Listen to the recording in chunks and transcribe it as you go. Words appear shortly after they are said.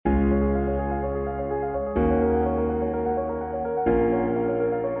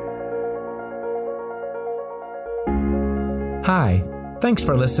Thanks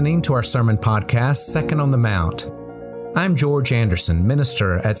for listening to our sermon podcast, Second on the Mount. I'm George Anderson,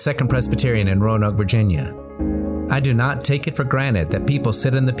 minister at Second Presbyterian in Roanoke, Virginia. I do not take it for granted that people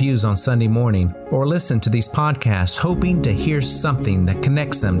sit in the pews on Sunday morning or listen to these podcasts hoping to hear something that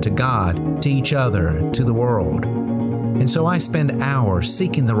connects them to God, to each other, to the world. And so I spend hours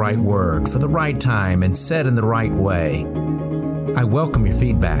seeking the right word for the right time and said in the right way. I welcome your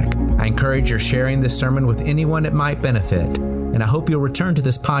feedback. I encourage your sharing this sermon with anyone it might benefit, and I hope you'll return to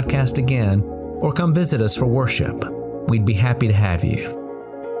this podcast again or come visit us for worship. We'd be happy to have you.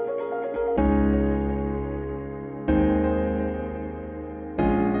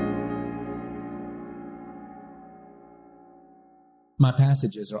 My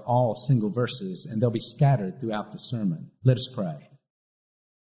passages are all single verses, and they'll be scattered throughout the sermon. Let us pray.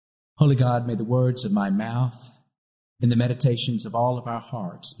 Holy God, may the words of my mouth and the meditations of all of our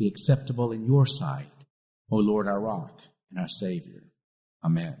hearts be acceptable in your sight, O Lord, our rock and our Savior.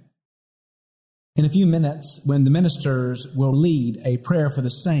 Amen. In a few minutes, when the ministers will lead a prayer for the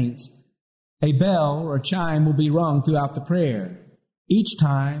saints, a bell or a chime will be rung throughout the prayer. Each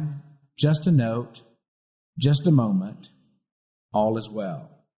time, just a note, just a moment, all is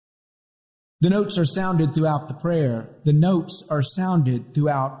well. The notes are sounded throughout the prayer. The notes are sounded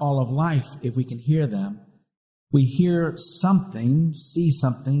throughout all of life if we can hear them. We hear something, see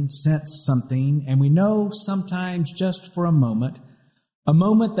something, sense something, and we know sometimes just for a moment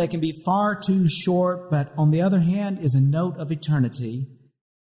that can be far too short, but on the other hand is a note of eternity,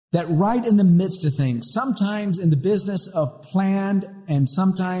 that right in the midst of things, sometimes in the business of planned and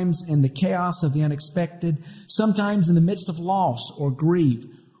sometimes in the chaos of the unexpected, sometimes in the midst of loss or grief,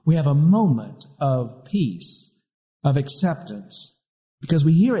 we have a moment of peace, of acceptance, because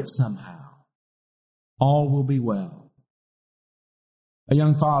we hear it somehow. All will be well. A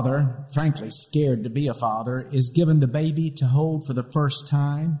young father, frankly scared to be a father, is given the baby to hold for the first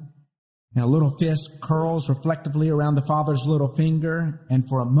time, and a little fist curls reflectively around the father's little finger, and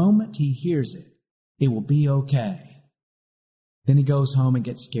for a moment he hears it. It will be okay. Then he goes home and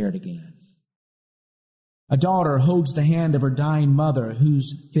gets scared again. A daughter holds the hand of her dying mother,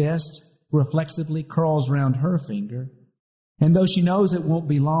 whose fist reflexively curls around her finger, and though she knows it won't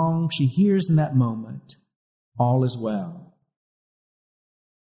be long, she hears in that moment, all is well.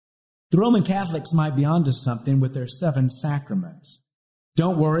 The Roman Catholics might be onto something with their 7 sacraments.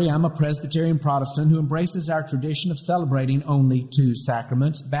 Don't worry, I'm a Presbyterian Protestant who embraces our tradition of celebrating only 2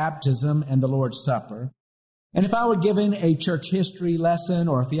 sacraments, baptism and the Lord's Supper. And if I were given a church history lesson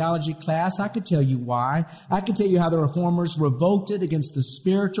or a theology class, I could tell you why. I could tell you how the Reformers revolted against the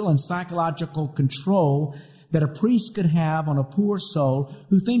spiritual and psychological control that a priest could have on a poor soul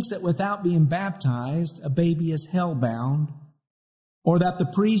who thinks that without being baptized, a baby is hell-bound, or that the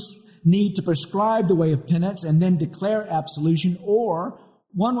priests need to prescribe the way of penance and then declare absolution, or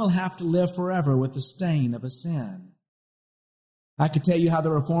one will have to live forever with the stain of a sin. I could tell you how the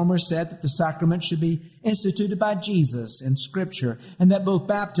Reformers said that the sacrament should be instituted by Jesus in Scripture, and that both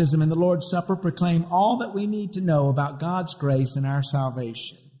baptism and the Lord's Supper proclaim all that we need to know about God's grace and our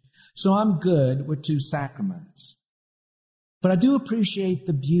salvation. So I'm good with 2 sacraments. But I do appreciate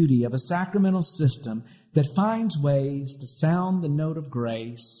the beauty of a sacramental system that finds ways to sound the note of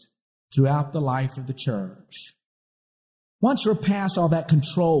grace throughout the life of the church. Once we're past all that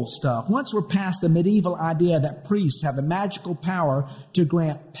control stuff, once we're past the medieval idea that priests have the magical power to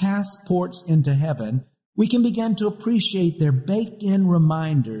grant passports into heaven, we can begin to appreciate their baked-in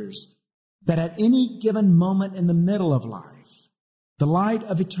reminders that at any given moment in the middle of life, the light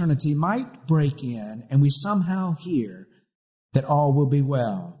of eternity might break in and we somehow hear that all will be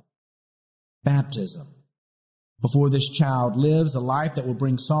well. Baptism. Before this child lives a life that will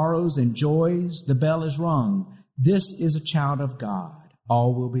bring sorrows and joys, the bell is rung. This is a child of God.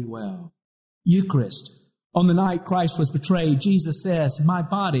 All will be well. Eucharist. On the night Christ was betrayed, Jesus says, my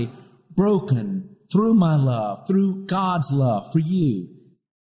body broken through my love, through God's love for you.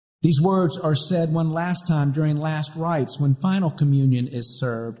 These words are said one last time during last rites when final communion is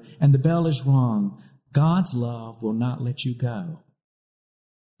served and the bell is rung. God's love will not let you go.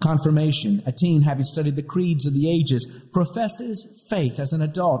 Confirmation. A teen, having studied the creeds of the ages, professes faith as an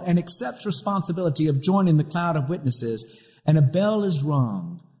adult and accepts responsibility of joining the cloud of witnesses, and a bell is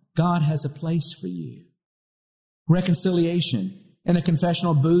rung. God has a place for you. Reconciliation. In a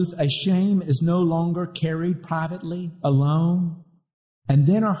confessional booth, a shame is no longer carried privately, alone. And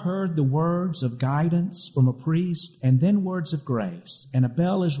then are heard the words of guidance from a priest, and then words of grace, and a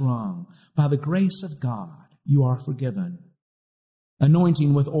bell is rung. By the grace of God, you are forgiven.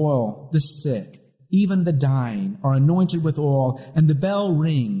 Anointing with oil, the sick, even the dying, are anointed with oil, and the bell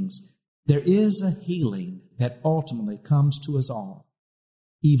rings. There is a healing that ultimately comes to us all.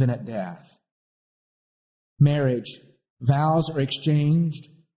 even at death. Marriage vows are exchanged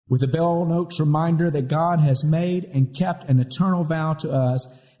with a bell notes reminder that God has made and kept an eternal vow to us.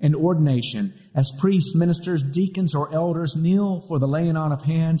 And ordination, as priests, ministers, deacons, or elders kneel for the laying on of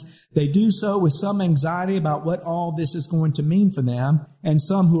hands, they do so with some anxiety about what all this is going to mean for them. And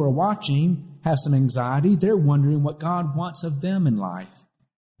some who are watching have some anxiety. They're wondering what God wants of them in life.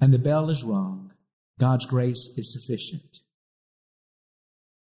 And the bell is rung. God's grace is sufficient.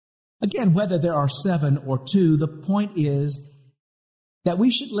 Again, whether there are 7 or 2, the point is that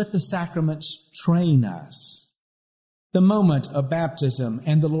we should let the sacraments train us. The moment of baptism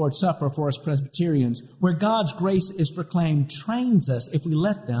and the Lord's Supper for us Presbyterians, where God's grace is proclaimed, trains us, if we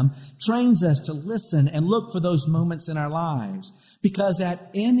let them, trains us to listen and look for those moments in our lives. Because at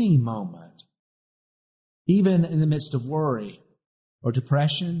any moment, even in the midst of worry or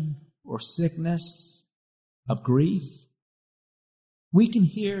depression or sickness, of grief, we can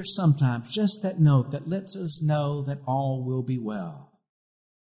hear sometimes just that note that lets us know that all will be well.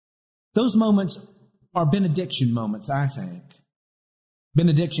 Those moments are benediction moments, I think.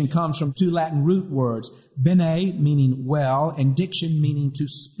 Benediction comes from 2 Latin root words, bene meaning well, and diction meaning to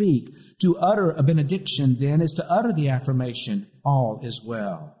speak. To utter a benediction, then, is to utter the affirmation, all is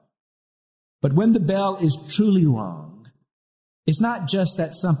well. But when the bell is truly rung, it's not just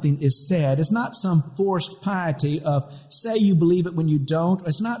that something is said. It's not some forced piety of say you believe it when you don't.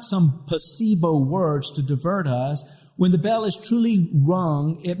 It's not some placebo words to divert us. When the bell is truly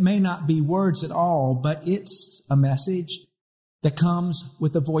rung, it may not be words at all, but it's a message that comes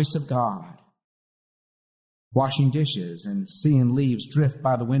with the voice of God. Washing dishes and seeing leaves drift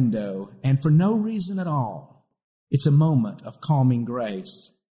by the window, and for no reason at all, it's a moment of calming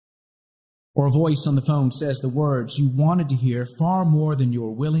grace. Or a voice on the phone says the words you wanted to hear far more than you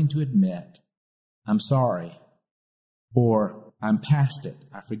were willing to admit. I'm sorry. Or I'm past it.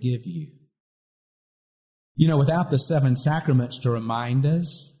 I forgive you. You know, without the 7 sacraments to remind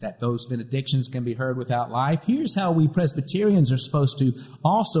us that those benedictions can be heard without life, here's how we Presbyterians are supposed to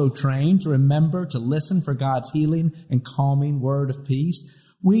also train to remember to listen for God's healing and calming word of peace.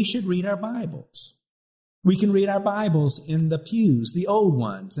 We should read our Bibles. We can read our Bibles in the pews, the old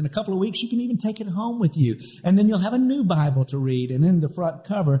ones. In a couple of weeks, you can even take it home with you. And then you'll have a new Bible to read. And in the front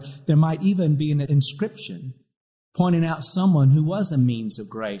cover, there might even be an inscription pointing out someone who was a means of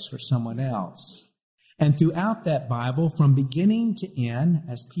grace for someone else. And throughout that Bible, from beginning to end,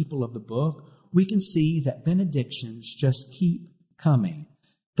 as people of the book, we can see that benedictions just keep coming.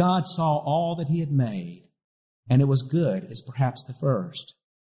 God saw all that He had made, and it was good. It's perhaps the first.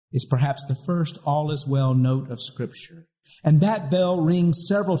 It's perhaps the first all is well note of Scripture. And that bell rings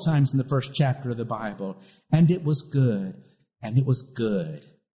several times in the first chapter of the Bible. And it was good, and it was good,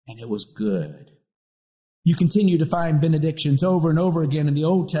 and it was good. You continue to find benedictions over and over again in the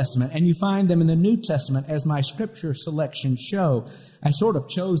Old Testament, and you find them in the New Testament as my scripture selections show. I sort of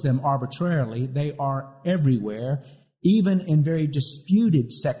chose them arbitrarily. They are everywhere, even in very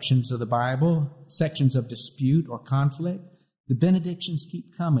disputed sections of the Bible, sections of dispute or conflict. The benedictions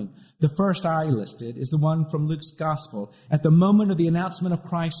keep coming. The first I listed is the one from Luke's Gospel. At the moment of the announcement of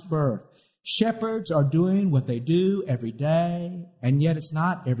Christ's birth, shepherds are doing what they do every day, and yet it's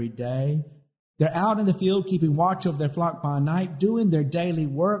not every day. They're out in the field keeping watch over their flock by night, doing their daily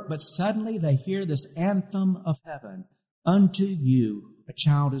work, but suddenly they hear this anthem of heaven. Unto you a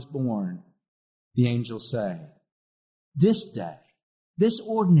child is born, the angels say. This day, this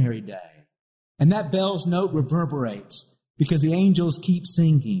ordinary day. And that bell's note reverberates because the angels keep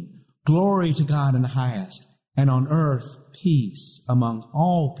singing, glory to God in the highest, and on earth peace among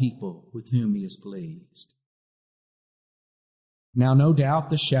all people with whom He is pleased. Now, no doubt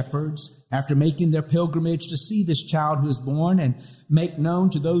the shepherds, after making their pilgrimage to see this child who is born and make known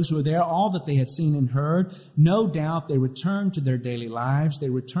to those who are there all that they had seen and heard, no doubt they returned to their daily lives. They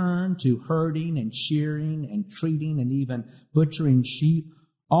returned to herding and shearing and treating and even butchering sheep,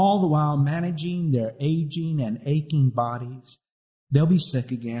 all the while managing their aging and aching bodies. They'll be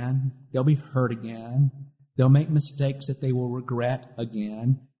sick again. They'll be hurt again. They'll make mistakes that they will regret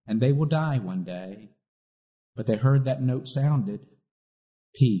again, and they will die one day. But they heard that note sounded,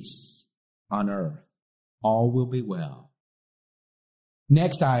 peace on earth, all will be well.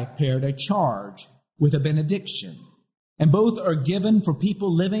 Next, I paired a charge with a benediction. And both are given for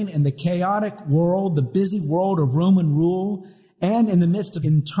people living in the chaotic world, the busy world of Roman rule, and in the midst of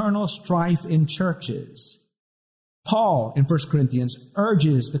internal strife in churches. Paul in 1 Corinthians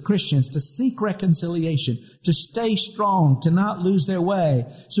urges the Christians to seek reconciliation, to stay strong, to not lose their way.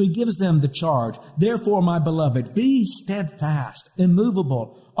 So he gives them the charge. Therefore, my beloved, be steadfast,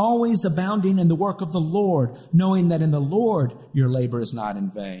 immovable, always abounding in the work of the Lord, knowing that in the Lord your labor is not in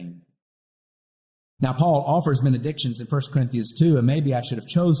vain. Now, Paul offers benedictions in 1 Corinthians 2, and maybe I should have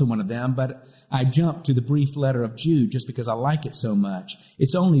chosen one of them, but I jumped to the brief letter of Jude just because I like it so much.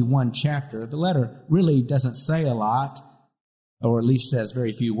 It's only one chapter. The letter really doesn't say a lot, or at least says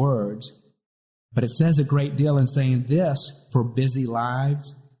very few words, but it says a great deal in saying this for busy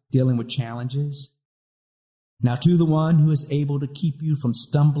lives, dealing with challenges. Now, to the one who is able to keep you from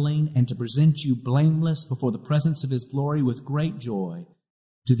stumbling and to present you blameless before the presence of his glory with great joy,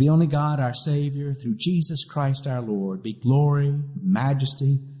 to the only God, our Savior, through Jesus Christ our Lord, be glory,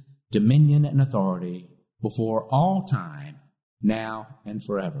 majesty, dominion, and authority before all time, now and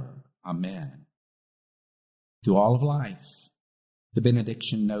forever. Amen. Through all of life, the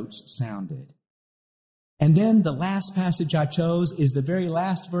benediction notes sounded. And then the last passage I chose is the very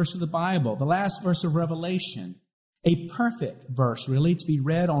last verse of the Bible, the last verse of Revelation. A perfect verse, really, to be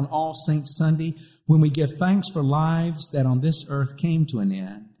read on All Saints Sunday when we give thanks for lives that on this earth came to an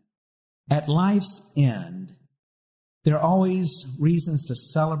end. At life's end, there are always reasons to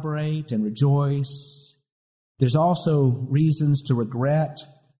celebrate and rejoice. There's also reasons to regret,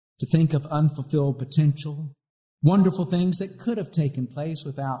 to think of unfulfilled potential, wonderful things that could have taken place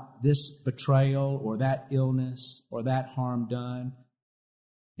without this betrayal or that illness or that harm done.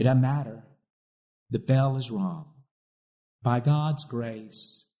 It doesn't matter. The bell is rung. By God's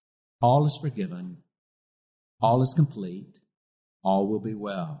grace, all is forgiven, all is complete, all will be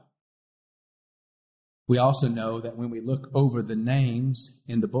well. We also know that when we look over the names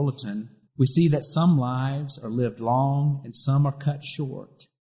in the bulletin, we see that some lives are lived long and some are cut short.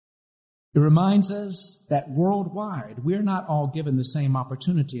 It reminds us that worldwide, we're not all given the same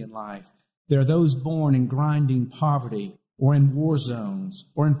opportunity in life. There are those born in grinding poverty or in war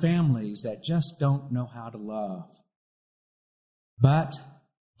zones or in families that just don't know how to love. But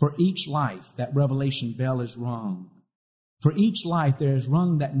for each life, that revelation bell is rung. For each life, there is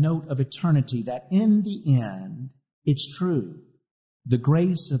rung that note of eternity that in the end, it's true. The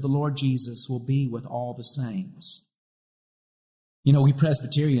grace of the Lord Jesus will be with all the saints. You know, we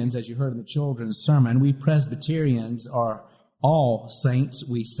Presbyterians, as you heard in the children's sermon, we Presbyterians are all saints,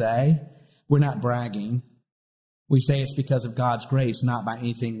 we say. We're not bragging. We say it's because of God's grace, not by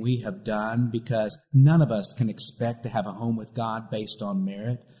anything we have done, because none of us can expect to have a home with God based on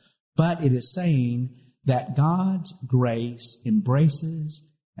merit. But it is saying that God's grace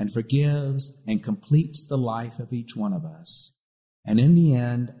embraces and forgives and completes the life of each one of us. And in the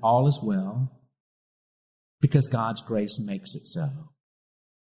end, all is well, because God's grace makes it so.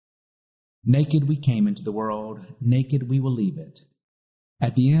 Naked we came into the world, naked we will leave it.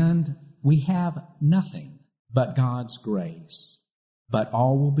 At the end, we have nothing but God's grace. But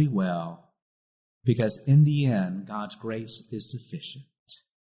all will be well, because in the end, God's grace is sufficient.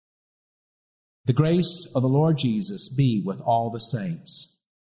 The grace of the Lord Jesus be with all the saints.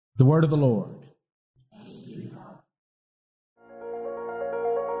 The word of the Lord.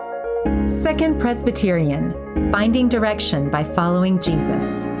 Second Presbyterian, finding direction by following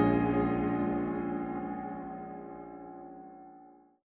Jesus.